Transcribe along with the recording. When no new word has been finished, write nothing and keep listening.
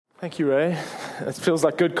Thank you, Ray. It feels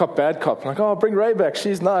like good cop, bad cop. Like, oh, bring Ray back.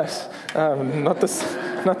 She's nice. Not this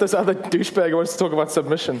other douchebag who wants to talk about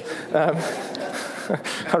submission.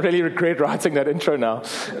 I really regret writing that intro now.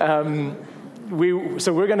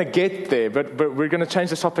 So we're going to get there, but we're going to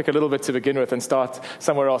change the topic a little bit to begin with and start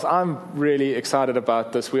somewhere else. I'm really excited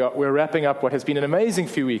about this. We're wrapping up what has been an amazing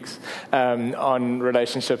few weeks on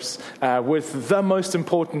relationships with the most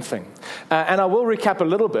important thing. And I will recap a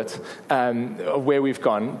little bit of where we've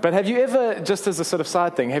gone. But have you ever, just as a sort of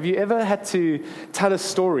side thing, have you ever had to tell a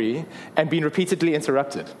story and been repeatedly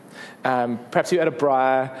interrupted? Perhaps you're at a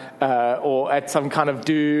briar or at some kind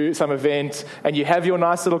of some event, and you have your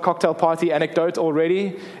nice little cocktail party anecdote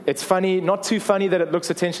already. It's funny, not too funny that it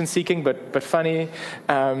looks attention-seeking, but funny.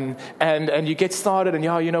 And you get started,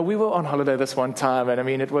 and we were on holiday this one time, and I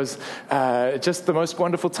mean, it was just the most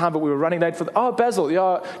wonderful time, but we were running late Basil,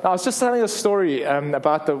 I was just telling a story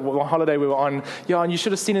about the holiday we were on, and you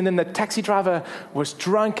should have seen it, and then the taxi driver was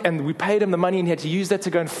drunk, and we paid him the money, and he had to use that to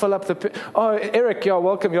go and fill up Eric,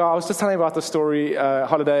 welcome, I was just telling about the story,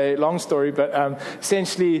 holiday, long story, but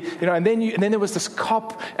essentially, and then there was this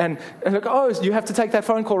cop, and like, you have to take that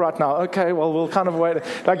phone call right now. Okay, well, we'll kind of wait.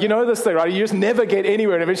 Like, this thing, right? You just never get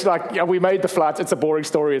anywhere, and eventually, we made the flight. It's a boring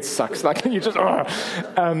story. It sucks. Like, you just,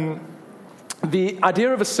 The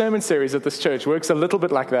idea of a sermon series at this church works a little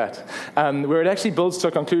bit like that, where it actually builds to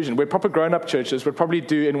a conclusion. Where proper grown-up churches would probably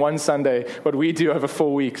do in one Sunday what we do over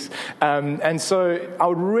 4 weeks. And so I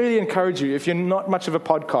would really encourage you, if you're not much of a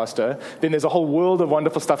podcaster, then there's a whole world of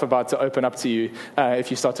wonderful stuff about to open up to you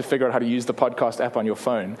if you start to figure out how to use the podcast app on your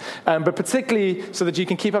phone. But particularly so that you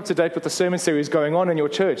can keep up to date with the sermon series going on in your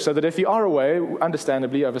church, so that if you are away,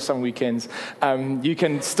 understandably, over some weekends, you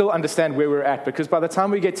can still understand where we're at. Because by the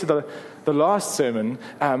time we get to the last sermon,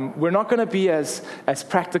 we're not going to be as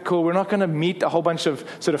practical. We're not going to meet a whole bunch of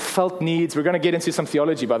sort of felt needs. We're going to get into some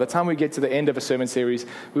theology. By the time we get to the end of a sermon series,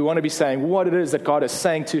 we want to be saying what it is that God is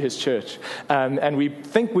saying to his church. And we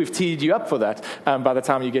think we've teed you up for that by the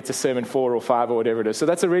time you get to sermon 4 or 5 or whatever it is. So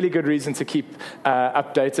that's a really good reason to keep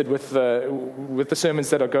updated with the sermons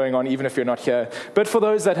that are going on, even if you're not here. But for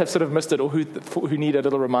those that have sort of missed it or who need a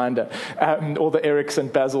little reminder, all the Erics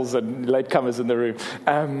and Basils and latecomers in the room,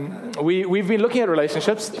 we've been looking at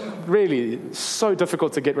relationships. Really, so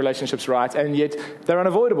difficult to get relationships right, and yet they're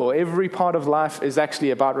unavoidable. Every part of life is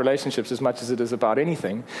actually about relationships as much as it is about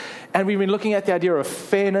anything. And we've been looking at the idea of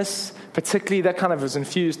fairness, particularly that kind of has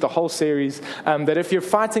infused the whole series, that if you're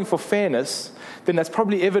fighting for fairness, then that's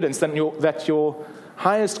probably evidence that your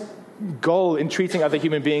highest goal in treating other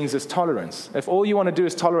human beings is tolerance. If all you want to do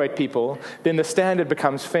is tolerate people, then the standard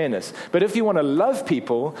becomes fairness. But if you want to love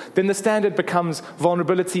people, then the standard becomes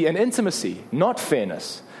vulnerability and intimacy, not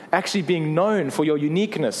fairness. Actually being known for your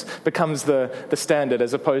uniqueness becomes the standard,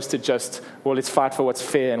 as opposed to just, let's fight for what's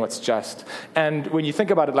fair and what's just. And when you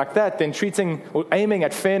think about it like that, then aiming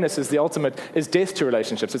at fairness is death to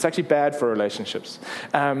relationships. It's actually bad for relationships.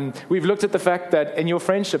 We've looked at the fact that in your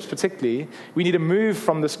friendships particularly, we need to move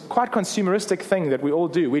from this quite consumeristic thing that we all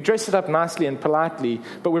do. We dress it up nicely and politely,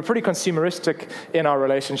 but we're pretty consumeristic in our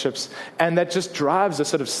relationships. And that just drives a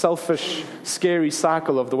sort of selfish, scary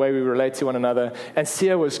cycle of the way we relate to one another. And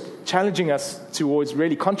Sia was challenging us towards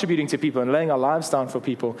really contributing to people and laying our lives down for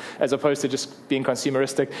people, as opposed to just being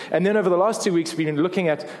consumeristic. And then over the last 2 weeks, we've been looking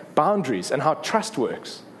at boundaries and how trust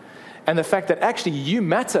works. And the fact that actually you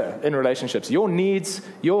matter in relationships. Your needs,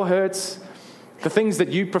 your hurts, the things that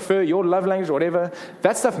you prefer, your love language, whatever,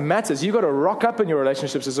 that stuff matters. You've got to rock up in your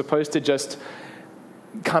relationships as opposed to just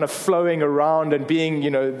kind of flowing around and being,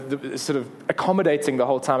 sort of accommodating the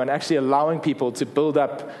whole time, and actually allowing people to build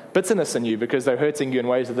up bitterness in you because they're hurting you in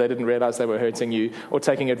ways that they didn't realize they were hurting you, or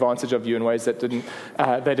taking advantage of you in ways that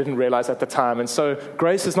they didn't realize at the time. And so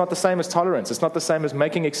grace is not the same as tolerance. It's not the same as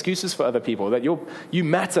making excuses for other people, that you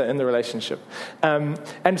matter in the relationship. And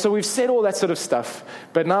so we've said all that sort of stuff,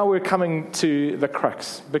 but now we're coming to the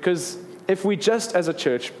crux. Because if we just as a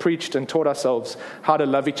church preached and taught ourselves how to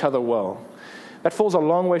love each other well, that falls a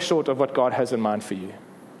long way short of what God has in mind for you.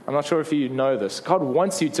 I'm not sure if you know this. God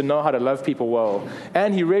wants you to know how to love people well.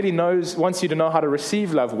 And he really wants you to know how to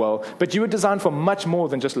receive love well. But you were designed for much more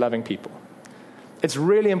than just loving people. It's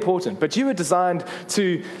really important. But you were designed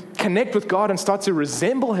to connect with God and start to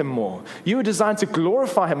resemble him more. You were designed to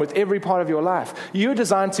glorify him with every part of your life. You were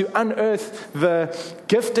designed to unearth the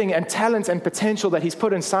gifting and talent and potential that he's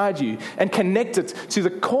put inside you and connect it to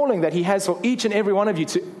the calling that he has for each and every one of you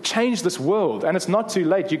to change this world. And it's not too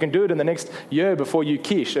late. You can do it in the next year before you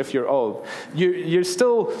quiche if you're old. You're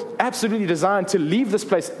still absolutely designed to leave this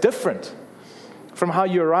place different. from how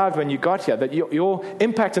you arrived when you got here, that your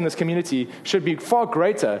impact in this community should be far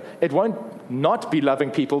greater. It won't not be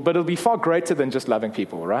loving people, but it'll be far greater than just loving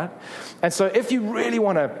people, right? And so if you really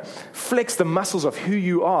want to flex the muscles of who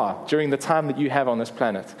you are during the time that you have on this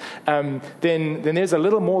planet, then there's a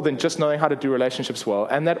little more than just knowing how to do relationships well.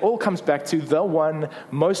 And that all comes back to the one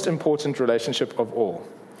most important relationship of all.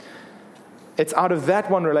 It's out of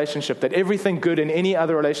that one relationship that everything good in any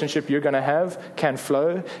other relationship you're going to have can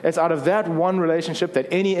flow. It's out of that one relationship that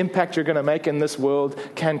any impact you're going to make in this world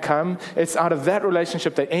can come. It's out of that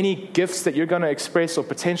relationship that any gifts that you're going to express or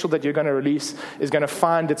potential that you're going to release is going to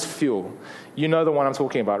find its fuel. You know the one I'm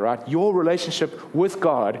talking about, right? Your relationship with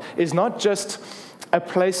God is not just a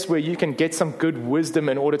place where you can get some good wisdom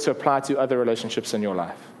in order to apply to other relationships in your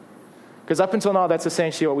life. Because up until now, that's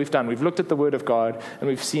essentially what we've done. We've looked at the Word of God, and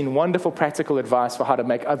we've seen wonderful practical advice for how to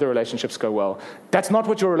make other relationships go well. That's not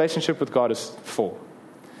what your relationship with God is for.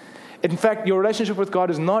 In fact, your relationship with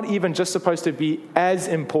God is not even just supposed to be as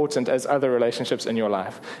important as other relationships in your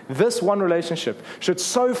life. This one relationship should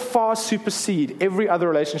so far supersede every other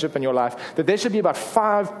relationship in your life that there should be about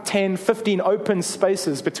 5, 10, 15 open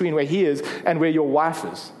spaces between where He is and where your wife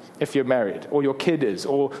is, if you're married, or your kid is,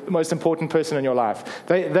 or the most important person in your life.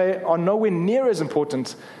 They are nowhere near as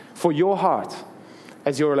important for your heart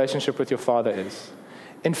as your relationship with your Father is.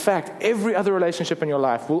 In fact, every other relationship in your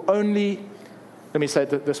life will only, let me say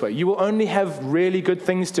it this way, you will only have really good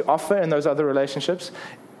things to offer in those other relationships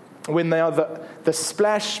when they are the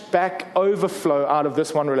splashback overflow out of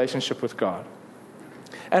this one relationship with God.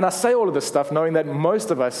 And I say all of this stuff knowing that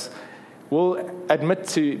most of us will admit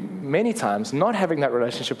to many times not having that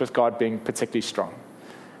relationship with God being particularly strong.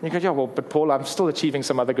 And you go, yeah, well, but Paul, I'm still achieving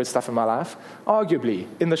some other good stuff in my life. Arguably,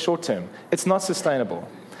 in the short term, it's not sustainable.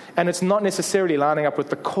 And it's not necessarily lining up with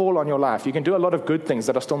the call on your life. You can do a lot of good things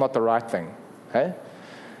that are still not the right thing. Okay?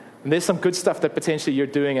 And there's some good stuff that potentially you're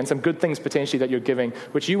doing and some good things potentially that you're giving,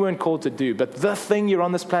 which you weren't called to do. But the thing you're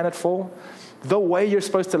on this planet for, the way you're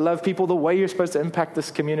supposed to love people, the way you're supposed to impact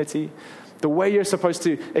this community, the way you're supposed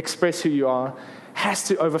to express who you are, has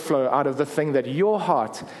to overflow out of the thing that your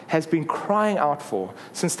heart has been crying out for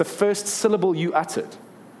since the first syllable you uttered,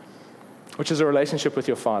 which is a relationship with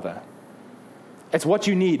your Father. It's what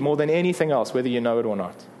you need more than anything else, whether you know it or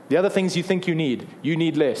not. The other things you think you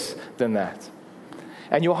need less than that.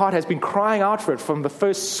 And your heart has been crying out for it from the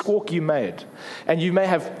first squawk you made. And you may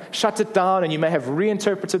have shut it down, and you may have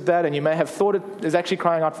reinterpreted that, and you may have thought it is actually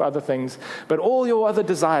crying out for other things. But all your other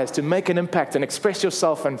desires to make an impact and express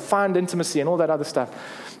yourself and find intimacy and all that other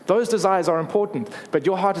stuff, those desires are important. But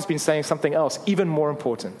your heart has been saying something else, even more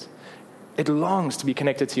important. It longs to be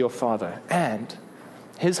connected to your Father. And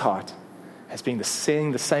His heart has been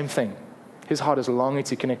saying the same thing. His heart is longing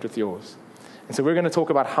to connect with yours. And so we're going to talk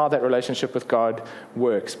about how that relationship with God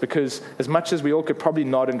works, because as much as we all could probably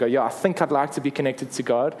nod and go, yeah, I think I'd like to be connected to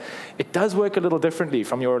God, it does work a little differently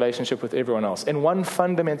from your relationship with everyone else in one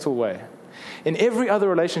fundamental way. In every other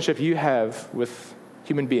relationship you have with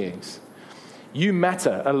human beings, you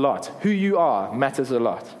matter a lot. Who you are matters a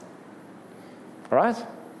lot. All right?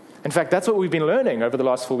 In fact, that's what we've been learning over the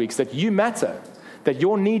last 4 weeks, that you matter, that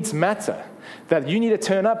your needs matter, that you need to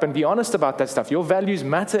turn up and be honest about that stuff. Your values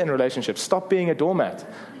matter in relationships. Stop being a doormat.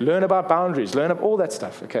 Learn about boundaries. Learn about all that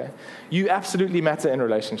stuff, okay? You absolutely matter in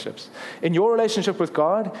relationships. In your relationship with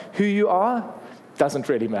God, who you are doesn't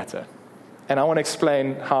really matter. And I want to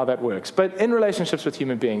explain how that works. But in relationships with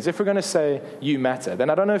human beings, if we're going to say you matter, then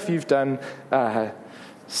I don't know if you've done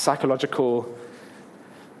psychological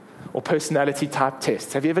or personality type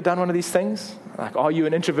tests. Have you ever done one of these things? Like, are you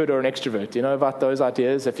an introvert or an extrovert? Do you know about those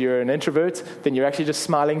ideas? If you're an introvert, then you're actually just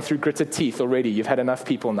smiling through gritted teeth already. You've had enough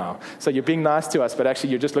people now. So you're being nice to us, but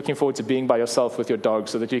actually you're just looking forward to being by yourself with your dog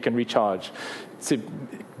so that you can recharge, to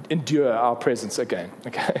endure our presence again.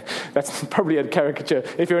 Okay, that's probably a caricature.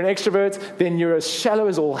 If you're an extrovert, then you're as shallow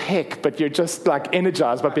as all heck, but you're just like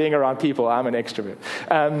energized by being around people. I'm an extrovert.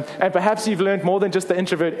 And perhaps you've learned more than just the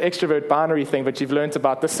introvert-extrovert binary thing, but you've learned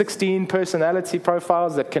about the 16 personality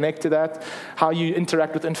profiles that connect to that, how you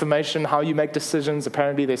interact with information, how you make decisions.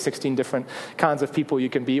 Apparently there's 16 different kinds of people you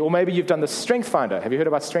can be. Or maybe you've done the Strength Finder. Have you heard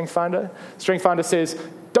about Strength Finder? Strength Finder says,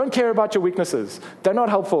 don't care about your weaknesses. They're not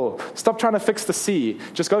helpful. Stop trying to fix the C.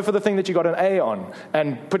 Just go for the thing that you got an A on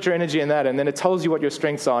and put your energy in that, and then it tells you what your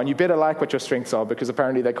strengths are, and you better like what your strengths are because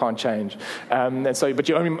apparently they can't change. But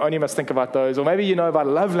you only must think about those. Or maybe you know about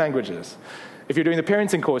love languages. If you're doing the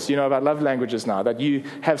parenting course, you know about love languages now, that you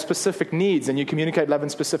have specific needs and you communicate love in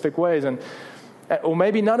specific ways. Or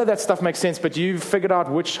maybe none of that stuff makes sense, but you've figured out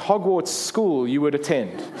which Hogwarts school you would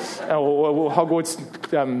attend, or Hogwarts,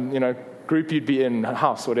 group you'd be in,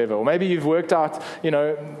 house, whatever. Or maybe you've worked out,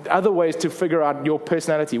 other ways to figure out your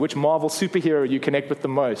personality, which Marvel superhero you connect with the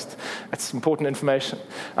most. That's important information,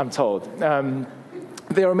 I'm told.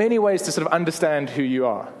 There are many ways to sort of understand who you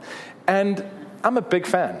are. And I'm a big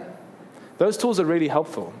fan. Those tools are really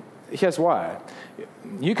helpful. Here's why.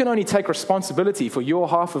 You can only take responsibility for your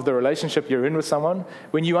half of the relationship you're in with someone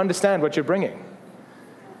when you understand what you're bringing.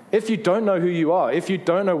 If you don't know who you are, if you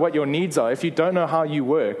don't know what your needs are, if you don't know how you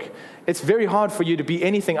work, it's very hard for you to be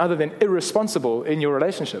anything other than irresponsible in your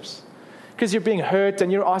relationships. Because you're being hurt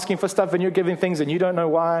and you're asking for stuff and you're giving things and you don't know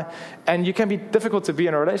why. And you can be difficult to be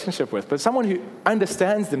in a relationship with. But someone who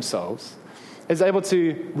understands themselves is able to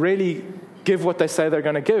really give what they say they're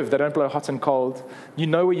going to give. They don't blow hot and cold. You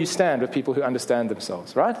know where you stand with people who understand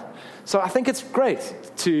themselves, right? So I think it's great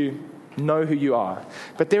to know who you are.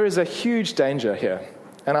 But there is a huge danger here.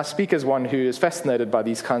 And I speak as one who is fascinated by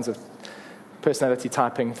these kinds of personality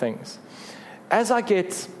typing things. As I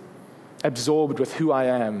get absorbed with who I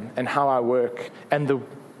am and how I work and the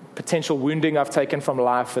potential wounding I've taken from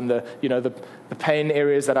life and the pain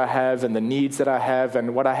areas that I have and the needs that I have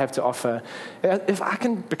and what I have to offer, if I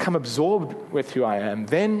can become absorbed with who I am,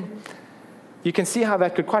 then you can see how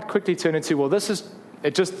that could quite quickly turn into, well,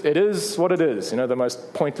 it is what it is, the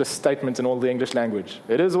most pointless statement in all the English language.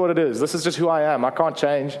 It is what it is. This is just who I am. I can't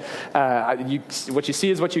change. What you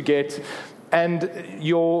see is what you get. And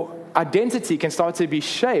your identity can start to be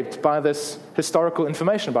shaped by this historical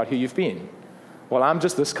information about who you've been. Well, I'm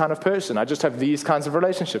just this kind of person. I just have these kinds of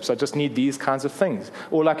relationships. I just need these kinds of things.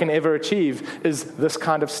 All I can ever achieve is this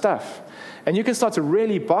kind of stuff. And you can start to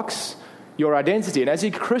really box your identity. And as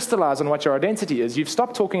you crystallize on what your identity is, you've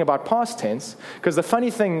stopped talking about past tense, because the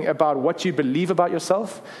funny thing about what you believe about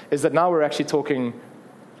yourself is that now we're actually talking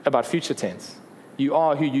about future tense. You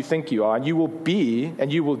are who you think you are, and you will be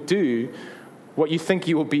and you will do what you think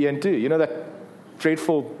you will be and do. You know that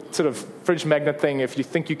dreadful sort of fridge magnet thing, if you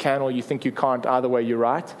think you can or you think you can't, either way you're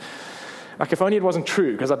right. Like, if only it wasn't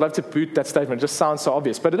true, because I'd love to boot that statement. It just sounds so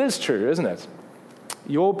obvious, but it is true, isn't it?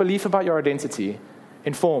 Your belief about your identity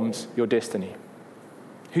informs your destiny.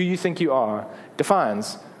 Who you think you are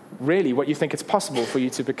defines really what you think it's possible for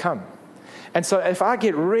you to become. And so if I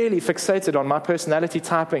get really fixated on my personality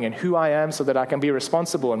typing and who I am so that I can be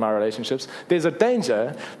responsible in my relationships, there's a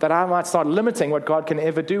danger that I might start limiting what God can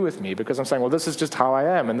ever do with me, because I'm saying, well, this is just how I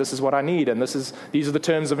am, and this is what I need, and these are the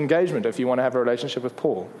terms of engagement if you want to have a relationship with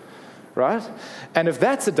Paul. Right? And if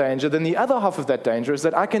that's a danger, then the other half of that danger is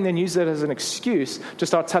that I can then use it as an excuse to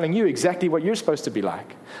start telling you exactly what you're supposed to be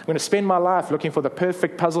like. I'm going to spend my life looking for the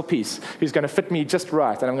perfect puzzle piece who's going to fit me just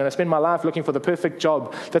right. And I'm going to spend my life looking for the perfect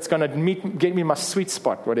job that's going to get me my sweet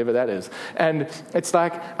spot, whatever that is. And it's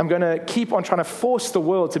like I'm going to keep on trying to force the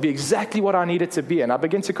world to be exactly what I need it to be. And I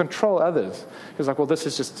begin to control others. It's like, well, this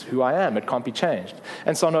is just who I am. It can't be changed.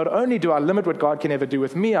 And so not only do I limit what God can ever do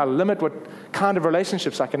with me, I limit what kind of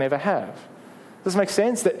relationships I can ever have. Does this make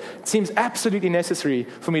sense? That it seems absolutely necessary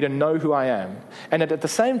for me to know who I am. And at the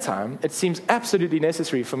same time, it seems absolutely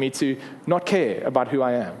necessary for me to not care about who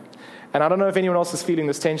I am. And I don't know if anyone else is feeling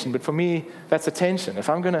this tension, but for me, that's a tension. If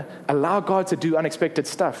I'm going to allow God to do unexpected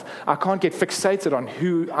stuff, I can't get fixated on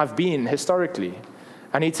who I've been historically.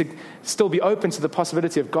 I need to still be open to the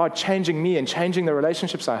possibility of God changing me and changing the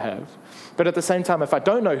relationships I have. But at the same time, if I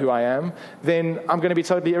don't know who I am, then I'm going to be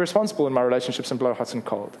totally irresponsible in my relationships and blow hot and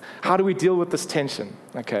cold. How do we deal with this tension?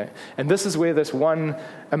 Okay, and this is where this one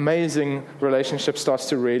amazing relationship starts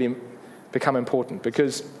to really become important,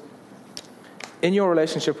 because in your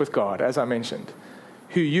relationship with God, as I mentioned,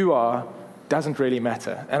 who you are doesn't really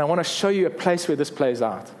matter. And I want to show you a place where this plays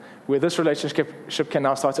out, where this relationship can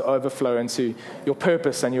now start to overflow into your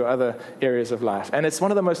purpose and your other areas of life. And it's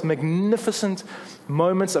one of the most magnificent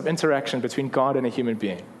moments of interaction between God and a human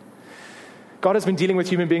being. God has been dealing with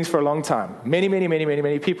human beings for a long time. Many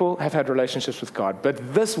people have had relationships with God.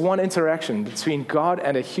 But this one interaction between God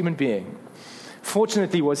and a human being,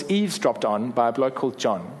 fortunately, was eavesdropped on by a bloke called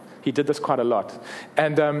John. He did this quite a lot.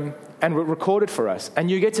 And recorded for us. And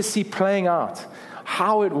you get to see playing out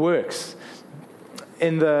how it works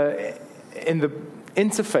in the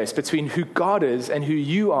interface between who God is and who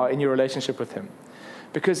you are in your relationship with him.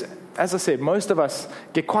 Because, as I said, most of us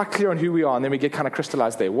get quite clear on who we are, and then we get kind of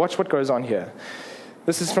crystallized there. Watch what goes on here.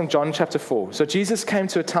 This is from John chapter 4. So Jesus came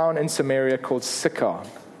to a town in Samaria called Sychar,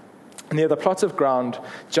 near the plot of ground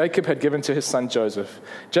Jacob had given to his son Joseph.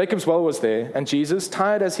 Jacob's well was there, and Jesus,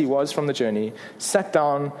 tired as he was from the journey, sat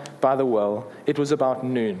down by the well. It was about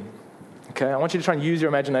noon. Okay, I want you to try and use your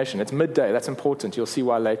imagination. It's midday. That's important. You'll see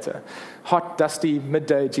why later. Hot, dusty,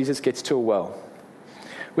 midday, Jesus gets to a well.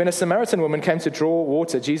 When a Samaritan woman came to draw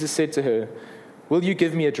water, Jesus said to her, "Will you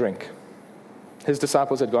give me a drink?" his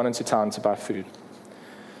disciples had gone into town to buy food.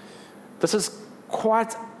 This is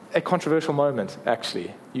quite a controversial moment,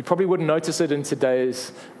 actually. You probably wouldn't notice it in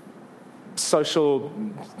today's social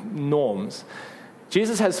norms.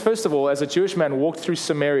 Jesus has, first of all, as a Jewish man, walked through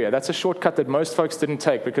Samaria. That's a shortcut that most folks didn't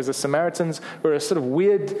take because the Samaritans were a sort of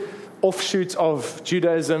weird offshoot of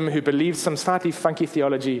Judaism who believed some slightly funky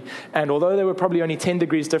theology. And although they were probably only 10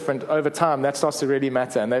 degrees different over time, that starts to really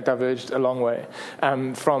matter. And they've diverged a long way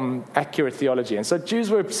from accurate theology. And so Jews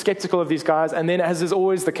were skeptical of these guys. And then, as is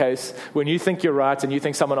always the case, when you think you're right and you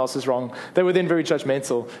think someone else is wrong, they were then very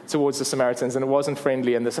judgmental towards the Samaritans. And it wasn't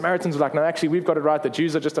friendly. And the Samaritans were like, no, actually, we've got it right. The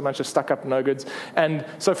Jews are just a bunch of stuck-up no-goods. And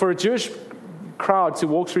so for a Jewish crowd to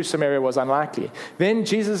walk through Samaria was unlikely. Then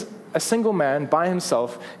Jesus, a single man by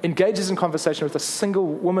himself, engages in conversation with a single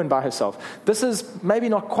woman by herself. This is maybe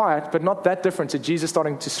not quiet, but not that different to Jesus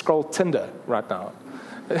starting to scroll Tinder right now.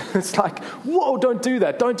 It's like, whoa, don't do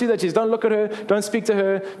that. Don't do that, Jesus. Don't look at her. Don't speak to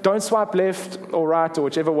her. Don't swipe left or right or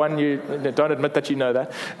whichever one you don't admit that you know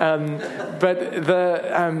that. But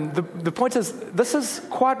the point is, this is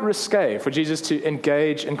quite risque for Jesus to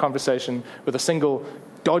engage in conversation with a single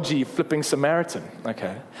dodgy, flipping Samaritan.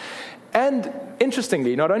 Okay. And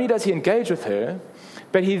interestingly, not only does he engage with her,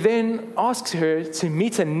 but he then asks her to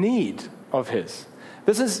meet a need of his.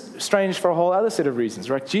 This is strange for a whole other set of reasons,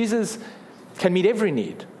 right? Jesus can meet every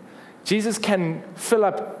need. Jesus can fill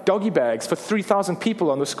up doggy bags for 3,000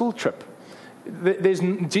 people on the school trip.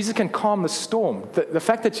 Jesus can calm the storm. The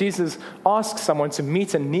fact that Jesus asks someone to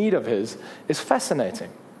meet a need of his is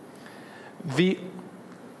fascinating. The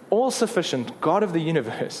all-sufficient God of the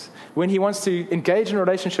universe, when he wants to engage in a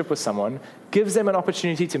relationship with someone, gives them an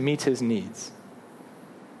opportunity to meet his needs.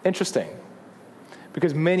 Interesting.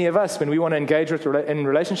 Because many of us, when we want to engage in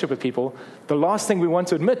relationship with people, the last thing we want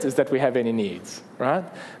to admit is that we have any needs, right?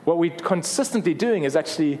 What we're consistently doing is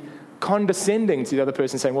actually condescending to the other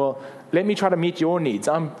person, saying, well, let me try to meet your needs.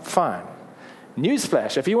 I'm fine.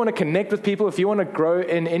 Newsflash, if you want to connect with people, if you want to grow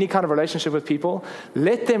in any kind of relationship with people,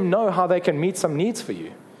 let them know how they can meet some needs for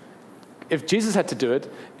you. If Jesus had to do it,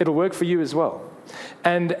 it'll work for you as well.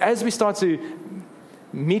 And as we start to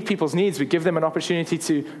meet people's needs, we give them an opportunity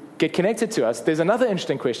to get connected to us. There's another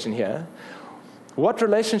interesting question here. What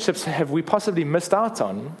relationships have we possibly missed out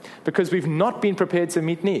on because we've not been prepared to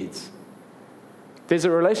meet needs? There's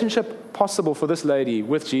a relationship possible for this lady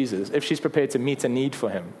with Jesus if she's prepared to meet a need for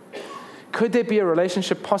him. Could there be a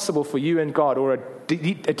relationship possible for you and God, or a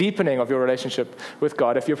deepening of your relationship with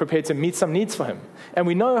God if you're prepared to meet some needs for him? And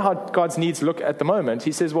we know how God's needs look at the moment.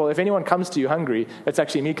 He says, well, if anyone comes to you hungry, that's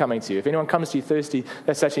actually me coming to you. If anyone comes to you thirsty,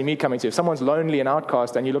 that's actually me coming to you. If someone's lonely and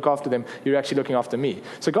outcast and you look after them, you're actually looking after me.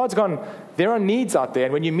 So God's gone, there are needs out there,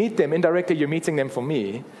 and when you meet them, indirectly you're meeting them for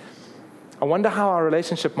me. I wonder how our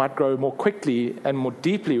relationship might grow more quickly and more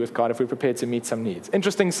deeply with God if we're prepared to meet some needs.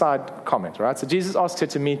 Interesting side comment, right? So Jesus asks her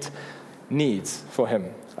to meet needs for him.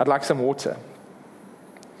 I'd like some water.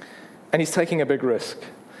 And he's taking a big risk.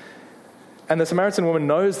 And the Samaritan woman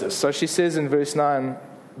knows this. So she says in verse 9,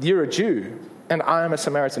 you're a Jew, and I am a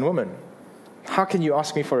Samaritan woman. How can you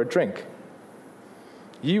ask me for a drink?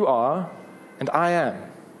 You are, and I am.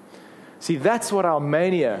 See, that's what our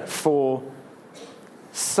mania for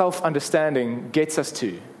self-understanding gets us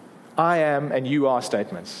to. I am and you are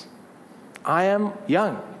statements. I am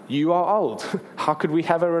young. You are old. How could we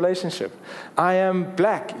have a relationship? I am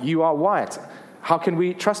black. You are white. How can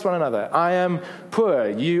we trust one another? I am poor.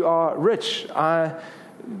 You are rich.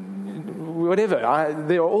 Whatever.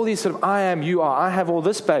 There are all these sort of I am, you are. I have all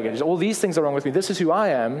this baggage. All these things are wrong with me. This is who I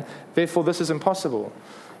am. Therefore, this is impossible.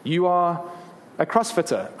 You are a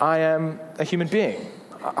CrossFitter. I am a human being.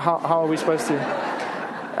 How are we supposed to...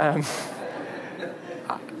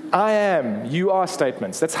 I am, you are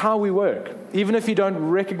statements. That's how we work. Even if you don't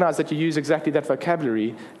recognize that you use exactly that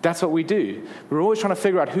vocabulary, that's what we do. We're always trying to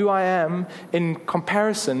figure out who I am in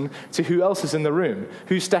comparison to who else is in the room,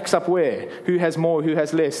 who stacks up where, who has more, who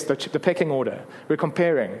has less, the pecking order. We're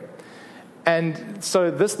comparing. And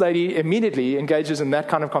so this lady immediately engages in that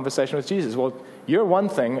kind of conversation with Jesus. Well, you're one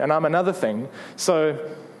thing and I'm another thing, so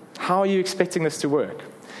how are you expecting this to work?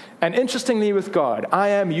 And interestingly with God, I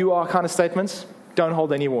am, you are kind of statements don't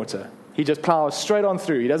hold any water. He just plows straight on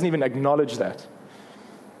through. He doesn't even acknowledge that.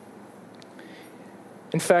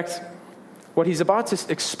 In fact, what he's about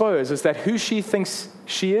to expose is that who she thinks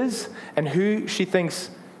she is and who she thinks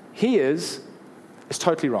he is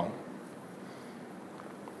totally wrong.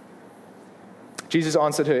 Jesus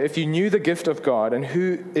answered her, if you knew the gift of God and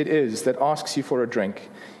who it is that asks you for a drink,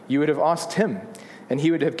 you would have asked him, and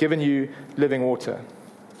he would have given you living water.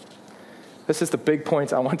 This is the big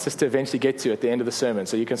point I want us to eventually get to at the end of the sermon,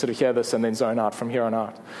 so you can sort of hear this and then zone out from here on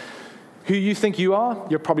out. Who you think you are,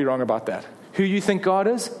 you're probably wrong about that. Who you think God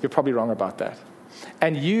is, you're probably wrong about that.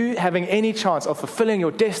 And you having any chance of fulfilling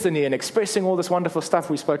your destiny and expressing all this wonderful stuff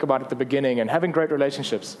we spoke about at the beginning and having great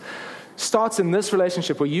relationships starts in this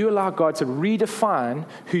relationship where you allow God to redefine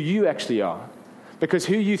who you actually are. Because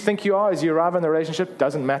who you think you are as you arrive in the relationship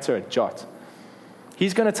doesn't matter a jot.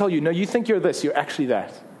 He's going to tell you, no, you think you're this, you're actually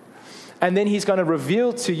that. And then he's going to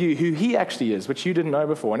reveal to you who he actually is, which you didn't know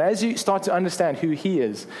before. And as you start to understand who he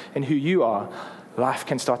is and who you are, life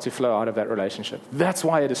can start to flow out of that relationship. That's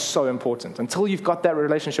why it is so important. Until you've got that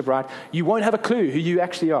relationship right, you won't have a clue who you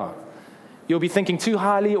actually are. You'll be thinking too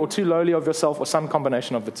highly or too lowly of yourself or some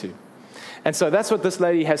combination of the two. And so that's what this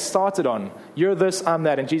lady has started on. You're this, I'm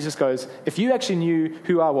that. And Jesus goes, if you actually knew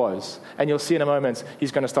who I was, and you'll see in a moment,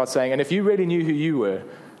 he's going to start saying, and if you really knew who you were,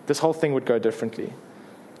 this whole thing would go differently.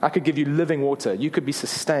 I could give you living water. You could be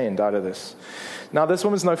sustained out of this. Now, this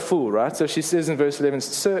woman's no fool, right? So she says in verse 11,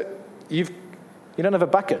 Sir, you don't have a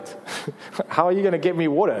bucket. How are you going to get me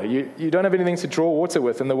water? You don't have anything to draw water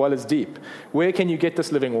with, and the well is deep. Where can you get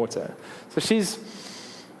this living water? So she's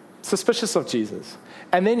suspicious of Jesus.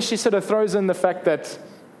 And then she sort of throws in the fact that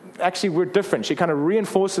actually we're different. She kind of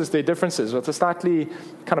reinforces their differences with a slightly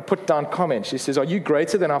kind of put down comment. She says, are you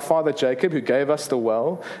greater than our father Jacob, who gave us the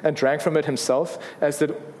well and drank from it himself, as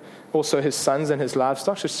did also his sons and his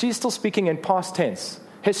livestock? So she's still speaking in past tense,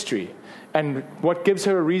 history. And what gives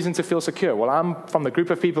her a reason to feel secure? Well, I'm from the group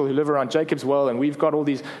of people who live around Jacob's well, and we've got all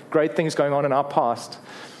these great things going on in our past.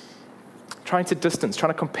 Trying to distance,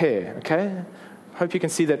 trying to compare, okay? Hope you can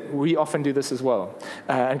see that we often do this as well.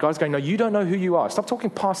 And God's going, no, you don't know who you are. Stop talking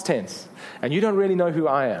past tense. And you don't really know who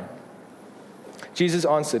I am. Jesus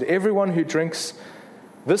answered, everyone who drinks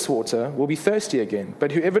this water will be thirsty again.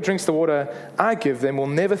 But whoever drinks the water I give them will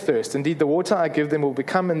never thirst. Indeed, the water I give them will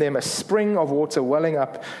become in them a spring of water welling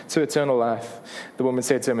up to eternal life. The woman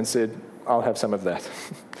said to him and said, I'll have some of that.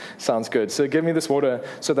 Sounds good. So give me this water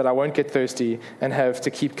so that I won't get thirsty and have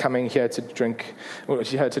to keep coming here to drink, or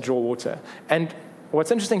here to draw water. And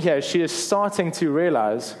what's interesting here is she is starting to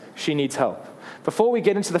realize she needs help. Before we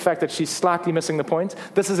get into the fact that she's slightly missing the point,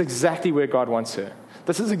 this is exactly where God wants her.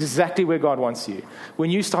 This is exactly where God wants you. When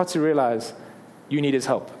you start to realize you need his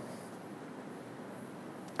help.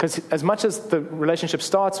 Because as much as the relationship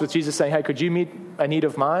starts with Jesus saying, hey, could you meet a need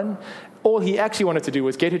of mine? All he actually wanted to do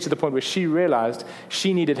was get her to the point where she realized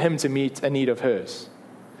she needed him to meet a need of hers.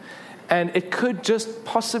 And it could just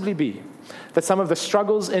possibly be that some of the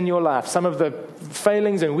struggles in your life, some of the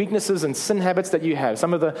failings and weaknesses and sin habits that you have,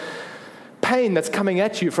 some of the pain that's coming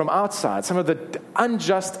at you from outside, some of the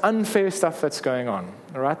unjust, unfair stuff that's going on,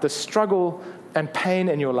 all right? The struggle and pain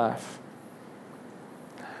in your life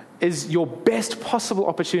is your best possible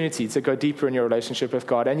opportunity to go deeper in your relationship with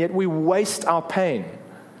God. And yet we waste our pain.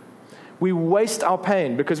 We waste our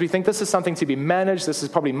pain because we think this is something to be managed. This is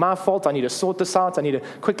probably my fault. I need to sort this out. I need to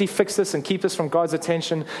quickly fix this and keep this from God's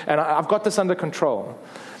attention. And I've got this under control.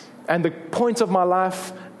 And the point of my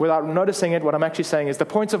life, without noticing it, what I'm actually saying is the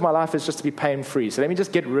point of my life is just to be pain-free. So let me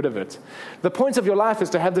just get rid of it. The point of your life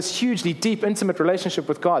is to have this hugely deep, intimate relationship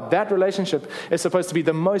with God. That relationship is supposed to be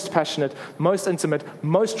the most passionate, most intimate,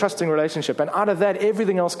 most trusting relationship. And out of that,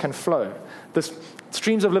 everything else can flow. This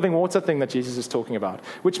streams of living water thing that Jesus is talking about.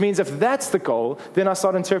 Which means if that's the goal, then I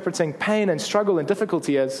start interpreting pain and struggle and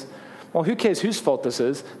difficulty as, well, who cares whose fault this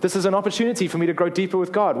is? This is an opportunity for me to grow deeper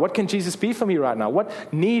with God. What can Jesus be for me right now?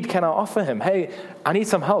 What need can I offer him? Hey, I need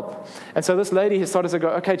some help. And so this lady has started to go,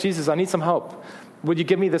 okay, Jesus, I need some help. Would you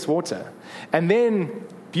give me this water? And then,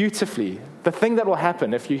 beautifully, the thing that will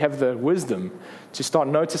happen if you have the wisdom to start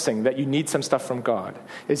noticing that you need some stuff from God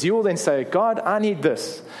is you will then say, God, I need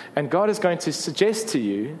this. And God is going to suggest to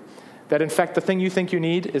you that in fact the thing you think you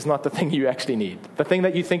need is not the thing you actually need. The thing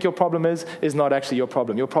that you think your problem is not actually your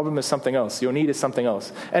problem. Your problem is something else. Your need is something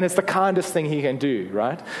else. And it's the kindest thing he can do,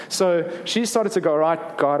 right? So she started to go,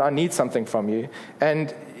 right, God, I need something from you.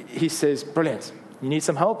 And he says, brilliant. You need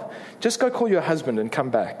some help? Just go call your husband and come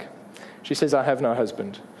back. She says, I have no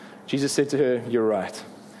husband. Jesus said to her, you're right.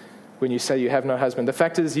 When you say you have no husband. The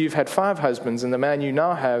fact is you've had 5 husbands and the man you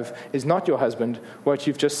now have is not your husband. What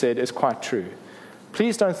you've just said is quite true.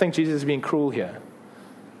 Please don't think Jesus is being cruel here.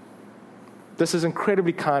 This is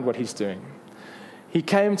incredibly kind what he's doing. He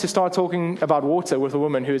came to start talking about water with a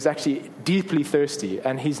woman who is actually deeply thirsty,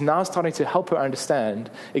 and he's now starting to help her understand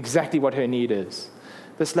exactly what her need is.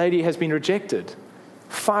 This lady has been rejected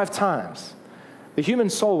 5 times. The human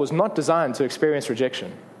soul was not designed to experience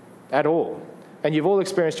rejection at all. And you've all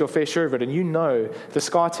experienced your fair share of it, and you know the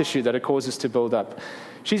scar tissue that it causes to build up.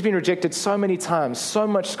 She's been rejected so many times, so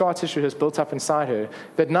much scar tissue has built up inside her,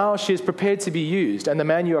 that now she is prepared to be used, and the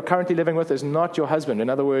man you are currently living with is not your husband. In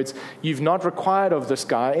other words, you've not required of this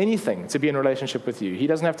guy anything to be in a relationship with you. He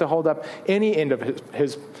doesn't have to hold up any end of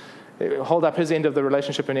his end of the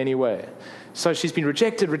relationship in any way. So she's been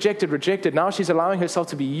rejected. Now she's allowing herself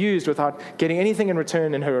to be used without getting anything in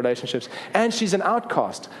return in her relationships. And she's an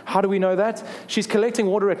outcast. How do we know that? She's collecting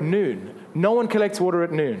water at noon. No one collects water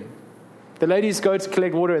at noon. The ladies go to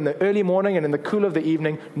collect water in the early morning and in the cool of the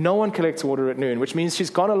evening. No one collects water at noon, which means she's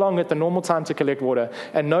gone along at the normal time to collect water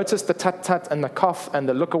and noticed the tut-tut and the cough and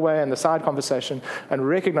the look away and the side conversation and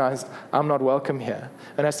recognized, I'm not welcome here,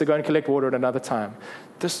 and has to go and collect water at another time.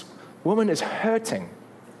 This woman is hurting.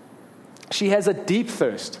 She has a deep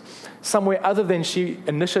thirst somewhere other than she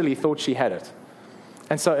initially thought she had it.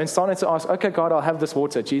 And so in starting to ask, okay, God, I'll have this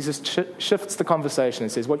water, Jesus shifts the conversation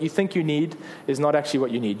and says, what you think you need is not actually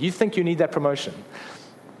what you need. You think you need that promotion.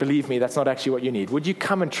 Believe me, that's not actually what you need. Would you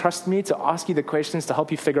come and trust me to ask you the questions to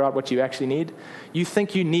help you figure out what you actually need? You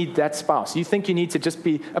think you need that spouse. You think you need to just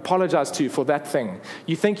be apologized to for that thing.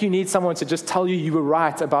 You think you need someone to just tell you you were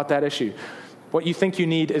right about that issue. What you think you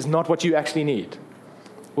need is not what you actually need.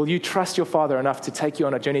 Will you trust your Father enough to take you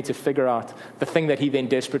on a journey to figure out the thing that He then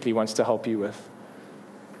desperately wants to help you with?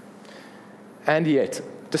 And yet,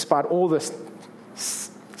 despite all this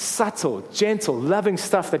subtle, gentle, loving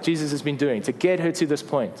stuff that Jesus has been doing to get her to this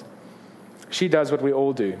point, she does what we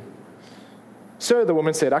all do. Sir, the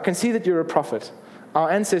woman said, I can see that you're a prophet. Our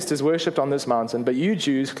ancestors worshipped on this mountain, but you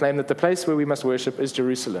Jews claim that the place where we must worship is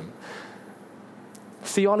Jerusalem.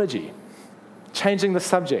 Theology. Changing the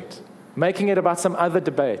subject, making it about some other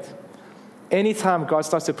debate. Anytime God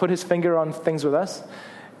starts to put His finger on things with us,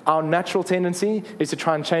 our natural tendency is to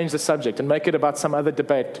try and change the subject and make it about some other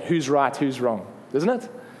debate. Who's right, who's wrong, isn't it?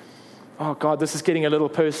 Oh, God, this is getting a little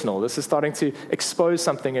personal. This is starting to expose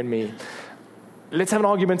something in me. Let's have an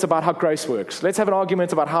argument about how grace works. Let's have an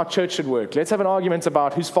argument about how church should work. Let's have an argument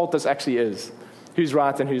about whose fault this actually is. Who's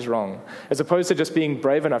right and who's wrong, as opposed to just being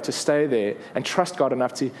brave enough to stay there and trust God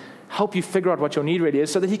enough to help you figure out what your need really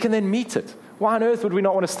is so that He can then meet it. Why on earth would we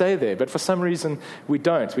not want to stay there? But for some reason, we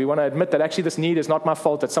don't. We want to admit that actually this need is not my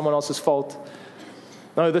fault, it's someone else's fault.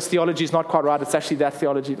 No, this theology is not quite right, it's actually that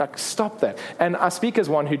theology. Like, stop that. And I speak as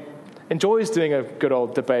one who enjoys doing a good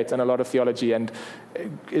old debate and a lot of theology and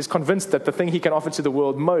is convinced that the thing he can offer to the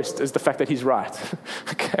world most is the fact that he's right.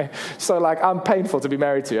 Okay, so I'm painful to be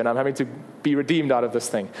married to and I'm having to be redeemed out of this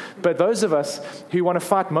thing. But those of us who want to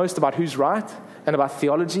fight most about who's right and about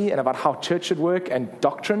theology and about how church should work and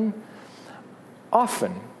doctrine,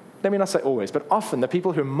 often, let me not say always, but often the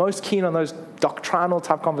people who are most keen on those doctrinal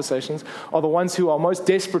type conversations are the ones who are most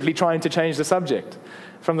desperately trying to change the subject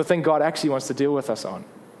from the thing God actually wants to deal with us on.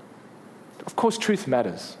 Of course, truth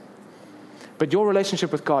matters. But your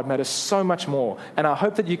relationship with God matters so much more. And I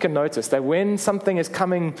hope that you can notice that when something is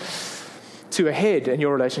coming to a head in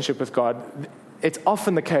your relationship with God, it's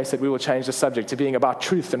often the case that we will change the subject to being about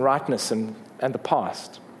truth and rightness and the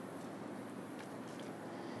past.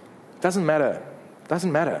 Doesn't matter.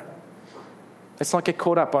 Doesn't matter. Let's not get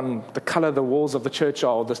caught up on the color the walls of the church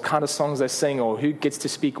are, or the kind of songs they sing, or who gets to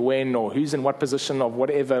speak when, or who's in what position, or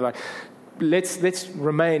whatever. Let's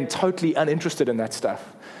remain totally uninterested in that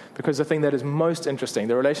stuff, because the thing that is most interesting,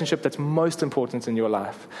 the relationship that's most important in your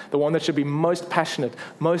life, the one that should be most passionate,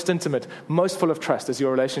 most intimate, most full of trust, is your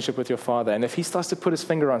relationship with your Father. And if He starts to put His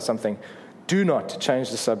finger on something, do not change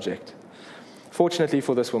the subject. Fortunately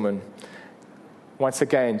for this woman, once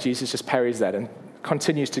again, Jesus just parries that and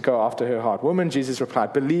continues to go after her heart. Woman, Jesus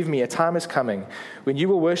replied, believe me, a time is coming when you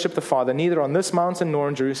will worship the Father neither on this mountain nor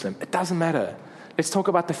in Jerusalem. It doesn't matter. Let's talk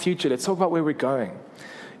about the future. Let's talk about where we're going.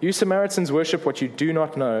 You Samaritans worship what you do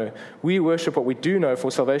not know. We worship what we do know,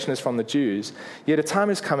 for salvation is from the Jews. Yet a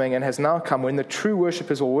time is coming and has now come when the true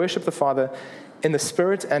worshippers will worship the Father in the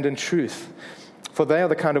Spirit and in truth. For they are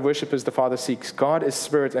the kind of worshippers the Father seeks. God is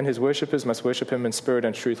Spirit, and His worshippers must worship Him in spirit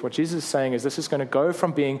and truth. What Jesus is saying is this is going to go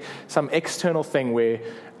from being some external thing where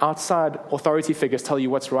outside authority figures tell you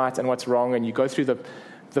what's right and what's wrong, and you go through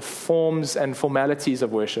the forms and formalities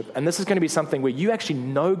of worship. And this is going to be something where you actually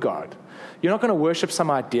know God. You're not going to worship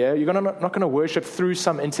some idea. You're not going to worship through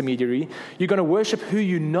some intermediary. You're going to worship who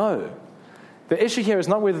you know. The issue here is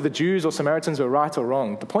not whether the Jews or Samaritans were right or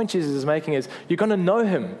wrong. The point Jesus is making is you're going to know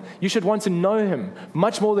Him. You should want to know Him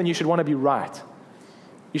much more than you should want to be right.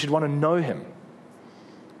 You should want to know Him.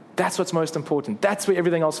 That's what's most important. That's where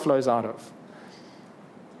everything else flows out of.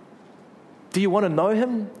 Do you want to know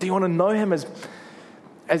Him? Do you want to know Him as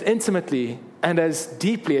intimately and as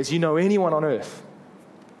deeply as you know anyone on earth?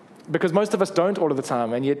 Because most of us don't all of the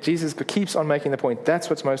time, and yet Jesus keeps on making the point,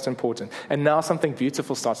 that's what's most important. And now something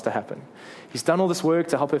beautiful starts to happen. He's done all this work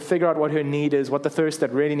to help her figure out what her need is, what the thirst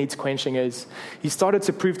that really needs quenching is. He started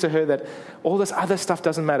to prove to her that all this other stuff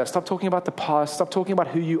doesn't matter. Stop talking about the past. Stop talking about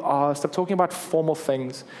who you are. Stop talking about formal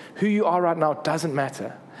things. Who you are right now doesn't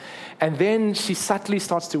matter. And then she subtly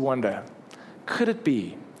starts to wonder, could it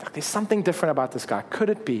be? Like, there's something different about this guy. Could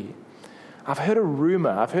it be? I've heard a rumor.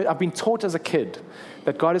 I've been taught as a kid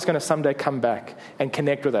that God is going to someday come back and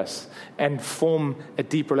connect with us and form a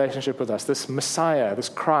deep relationship with us. This Messiah, this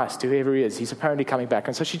Christ, whoever he is, he's apparently coming back.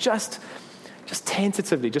 And so she just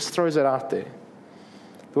tentatively just throws it out there.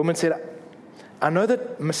 The woman said, I know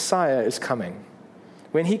that Messiah is coming.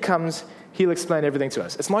 When he comes, he'll explain everything to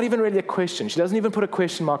us. It's not even really a question. She doesn't even put a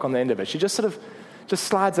question mark on the end of it. She just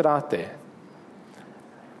slides it out there.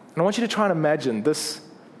 And I want you to try and imagine this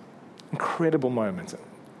incredible moment.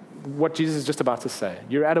 What Jesus is just about to say.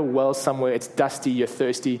 You're at a well somewhere, it's dusty, you're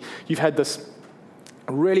thirsty, you've had this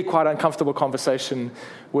really quite uncomfortable conversation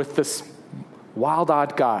with this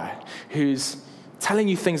wild-eyed guy who's telling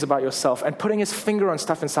you things about yourself and putting his finger on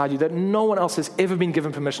stuff inside you that no one else has ever been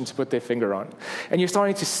given permission to put their finger on. And you're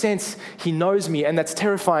starting to sense he knows me, and that's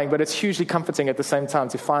terrifying, but it's hugely comforting at the same time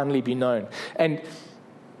to finally be known. And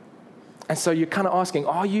so you're kind of asking,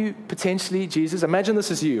 are you potentially Jesus? Imagine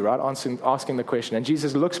this is you, right, asking the question. And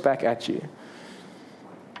Jesus looks back at you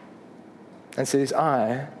and says,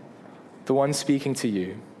 I, the one speaking to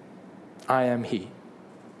you, I am he.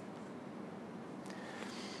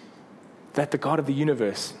 That the God of the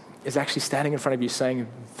universe is actually standing in front of you saying,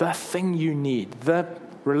 the thing you need, the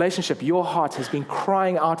relationship your heart has been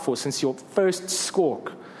crying out for since your first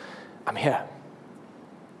squawk, I'm here.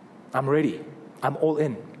 I'm ready. I'm all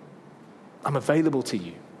in. I'm available to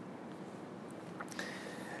you.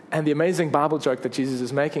 And the amazing Bible joke that Jesus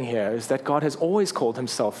is making here is that God has always called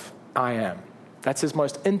himself I am. That's his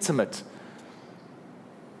most intimate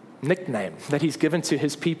nickname that he's given to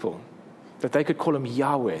his people, that they could call him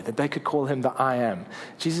Yahweh, that they could call him the I am.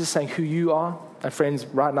 Jesus is saying who you are, and friends,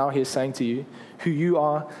 right now he is saying to you, who you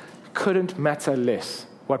are couldn't matter less.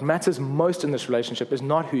 What matters most in this relationship is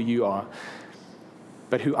not who you are,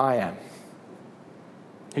 but who I am.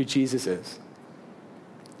 Who Jesus is.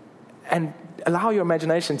 And allow your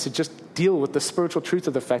imagination to just deal with the spiritual truth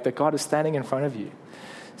of the fact that God is standing in front of you,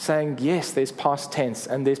 saying, yes, there's past tense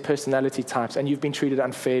and there's personality types and you've been treated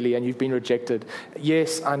unfairly and you've been rejected.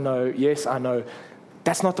 Yes, I know. Yes, I know.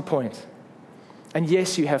 That's not the point. And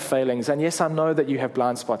yes, you have failings. And yes, I know that you have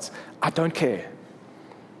blind spots. I don't care.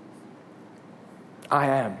 I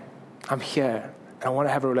am. I'm here. I want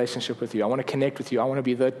to have a relationship with you. I want to connect with you. I want to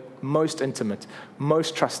be the most intimate,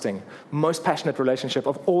 most trusting, most passionate relationship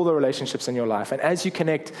of all the relationships in your life. And as you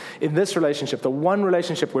connect in this relationship, the one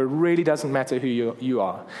relationship where it really doesn't matter who you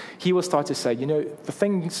are, he will start to say, you know, the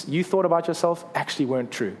things you thought about yourself actually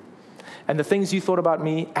weren't true. And the things you thought about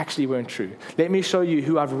me actually weren't true. Let me show you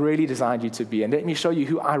who I've really designed you to be. And let me show you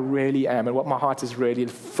who I really am and what my heart is really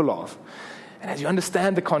full of. And as you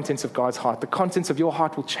understand the contents of God's heart, the contents of your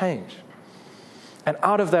heart will change. And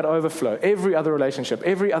out of that overflow, every other relationship,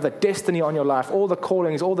 every other destiny on your life, all the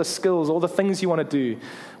callings, all the skills, all the things you want to do,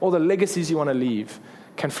 all the legacies you want to leave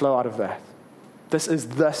can flow out of that. This is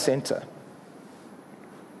the center.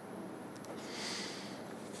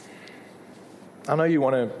 I know you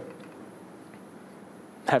want to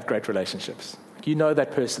have great relationships. You know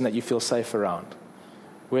that person that you feel safe around,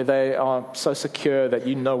 where they are so secure that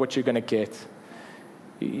you know what you're going to get.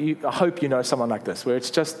 I hope you know someone like this, where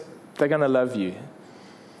it's just, they're going to love you.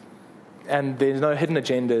 And there's no hidden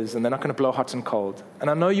agendas, and they're not going to blow hot and cold. And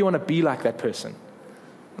I know you want to be like that person.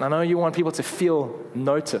 And I know you want people to feel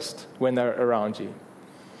noticed when they're around you.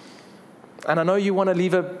 And I know you want to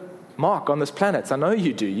leave a mark on this planet. I know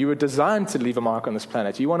you do. You were designed to leave a mark on this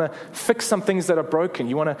planet. You want to fix some things that are broken.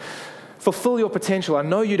 You want to fulfill your potential. I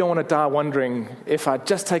know you don't want to die wondering, if I'd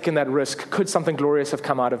just taken that risk, could something glorious have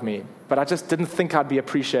come out of me? But I just didn't think I'd be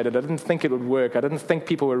appreciated. I didn't think it would work. I didn't think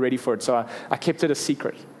people were ready for it, so I kept it a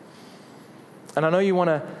secret. And I know you want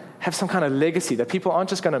to have some kind of legacy, that people aren't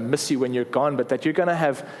just going to miss you when you're gone, but that you're going to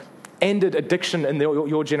have ended addiction in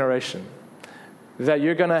your generation. That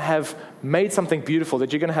you're going to have made something beautiful,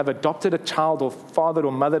 that you're going to have adopted a child or fathered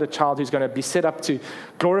or mothered a child who's going to be set up to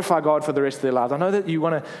glorify God for the rest of their lives. I know that you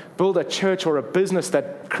want to build a church or a business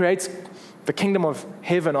that creates the kingdom of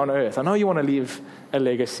heaven on earth. I know you want to leave a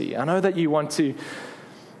legacy. I know that you want to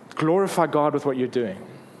glorify God with what you're doing.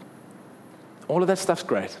 All of that stuff's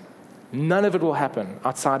great. None of it will happen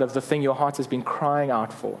outside of the thing your heart has been crying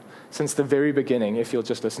out for since the very beginning, if you'll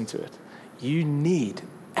just listen to it.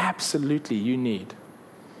 Absolutely you need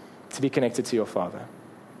to be connected to your Father.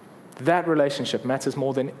 That relationship matters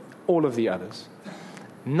more than all of the others.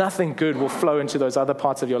 Nothing good will flow into those other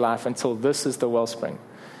parts of your life until this is the wellspring,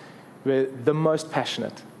 where the most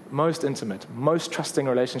passionate, most intimate, most trusting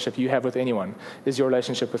relationship you have with anyone is your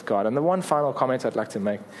relationship with God. And the one final comment I'd like to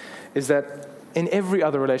make is that in every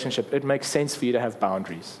other relationship, it makes sense for you to have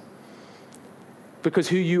boundaries, because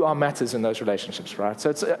who you are matters in those relationships, right?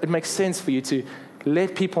 So it makes sense for you to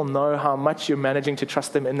let people know how much you're managing to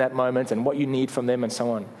trust them in that moment and what you need from them and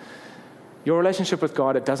so on. Your relationship with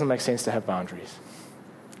God, it doesn't make sense to have boundaries.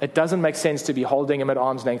 It doesn't make sense to be holding him at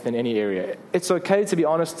arm's length in any area. It's okay to be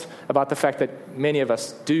honest about the fact that many of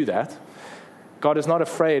us do that. God is not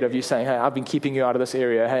afraid of you saying, hey, I've been keeping you out of this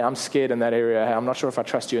area. Hey, I'm scared in that area. Hey, I'm not sure if I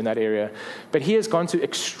trust you in that area. But he has gone to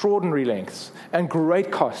extraordinary lengths and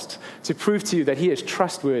great cost to prove to you that he is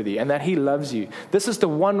trustworthy and that he loves you. This is the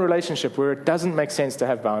one relationship where it doesn't make sense to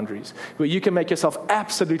have boundaries, where you can make yourself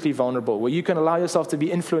absolutely vulnerable, where you can allow yourself to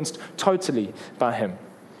be influenced totally by him.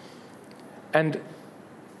 And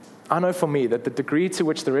I know for me that the degree to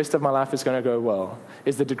which the rest of my life is going to go well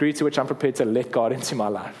is the degree to which I'm prepared to let God into my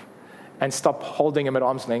life and stop holding him at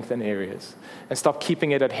arm's length in areas, and stop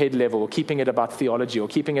keeping it at head level, or keeping it about theology, or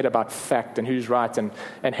keeping it about fact and who's right and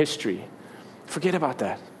history. Forget about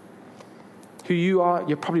that. Who you are,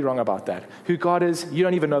 you're probably wrong about that. Who God is, you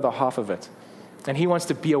don't even know the half of it. And he wants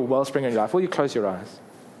to be a wellspring in your life. Will you close your eyes?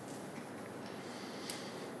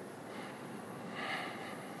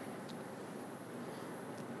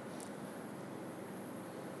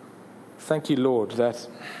 Thank you, Lord, that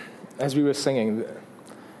as we were singing,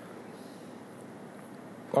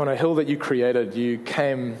 on a hill that you created, you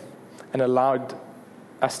came and allowed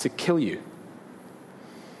us to kill you.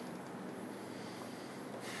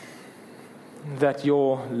 That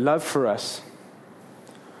your love for us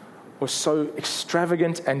was so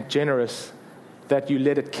extravagant and generous that you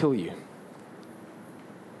let it kill you.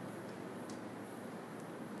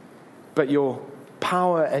 But your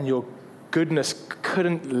power and your goodness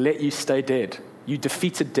couldn't let you stay dead. You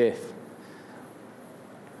defeated death.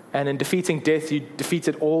 And in defeating death, you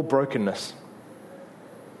defeated all brokenness.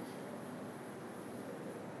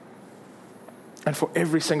 And for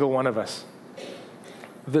every single one of us,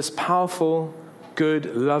 this powerful,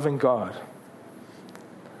 good, loving God,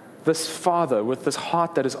 this Father with this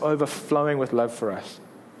heart that is overflowing with love for us,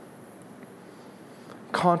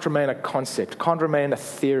 can't remain a concept, can't remain a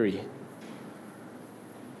theory.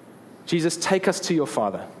 Jesus, take us to your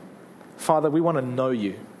Father. Father, we want to know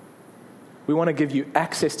you. We want to give you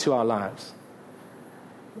access to our lives.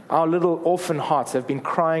 Our little orphan hearts have been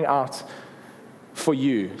crying out for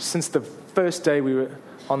you since the first day we were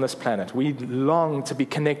on this planet. We long to be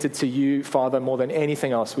connected to you, Father, more than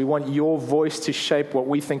anything else. We want your voice to shape what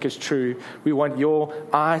we think is true. We want your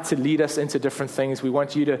eye to lead us into different things. We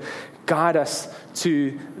want you to guide us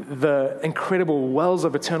to the incredible wells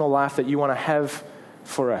of eternal life that you want to have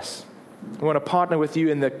for us. We want to partner with you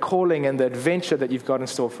in the calling and the adventure that you've got in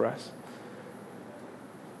store for us.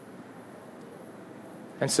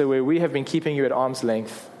 And so where we have been keeping you at arm's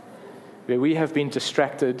length, where we have been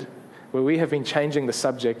distracted, where we have been changing the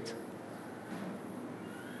subject,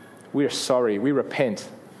 we are sorry. We repent.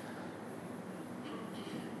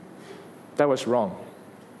 That was wrong.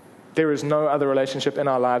 There is no other relationship in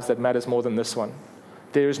our lives that matters more than this one.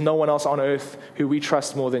 There is no one else on earth who we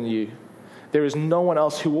trust more than you. There is no one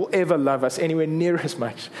else who will ever love us anywhere near as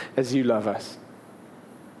much as you love us.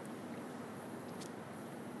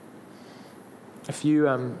 If you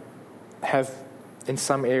have in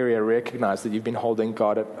some area recognized that you've been holding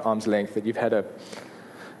God at arm's length, that you've had a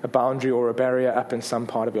boundary or a barrier up in some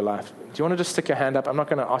part of your life, do you want to just stick your hand up? I'm not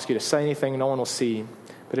going to ask you to say anything. No one will see.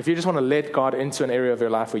 But if you just want to let God into an area of your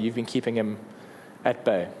life where you've been keeping him at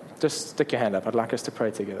bay, just stick your hand up. I'd like us to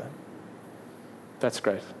pray together. That's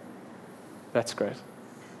great. That's great.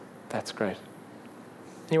 That's great.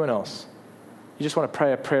 Anyone else? You just want to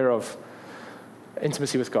pray a prayer of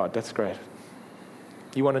intimacy with God. That's great.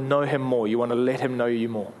 You want to know him more. You want to let him know you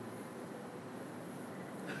more.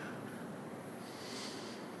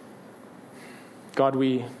 God,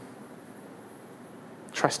 we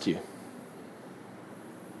trust you.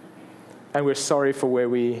 And we're sorry for where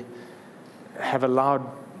we have allowed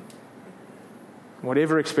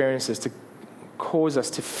whatever experiences to cause us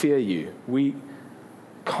to fear you. We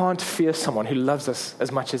can't fear someone who loves us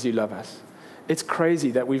as much as you love us. It's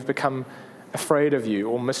crazy that we've become afraid of you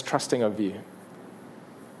or mistrusting of you.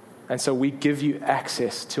 And so we give you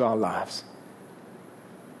access to our lives.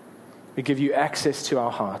 We give you access to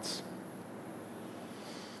our hearts.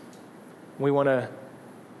 We want to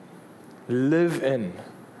live in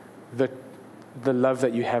the love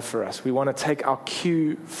that you have for us. We want to take our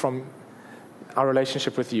cue from our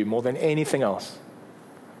relationship with you more than anything else.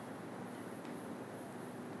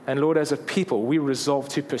 And Lord, as a people, we resolve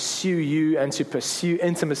to pursue you and to pursue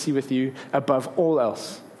intimacy with you above all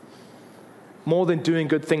else. More than doing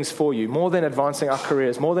good things for you, more than advancing our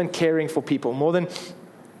careers, more than caring for people, more than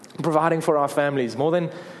providing for our families, more than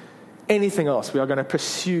anything else, we are going to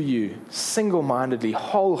pursue you single-mindedly,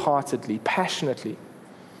 wholeheartedly, passionately.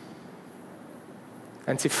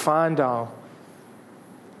 And to find our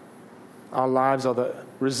lives are the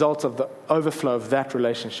result of the overflow of that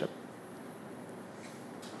relationship.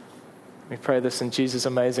 We pray this in Jesus'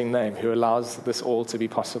 amazing name, who allows this all to be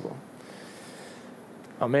possible.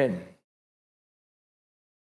 Amen.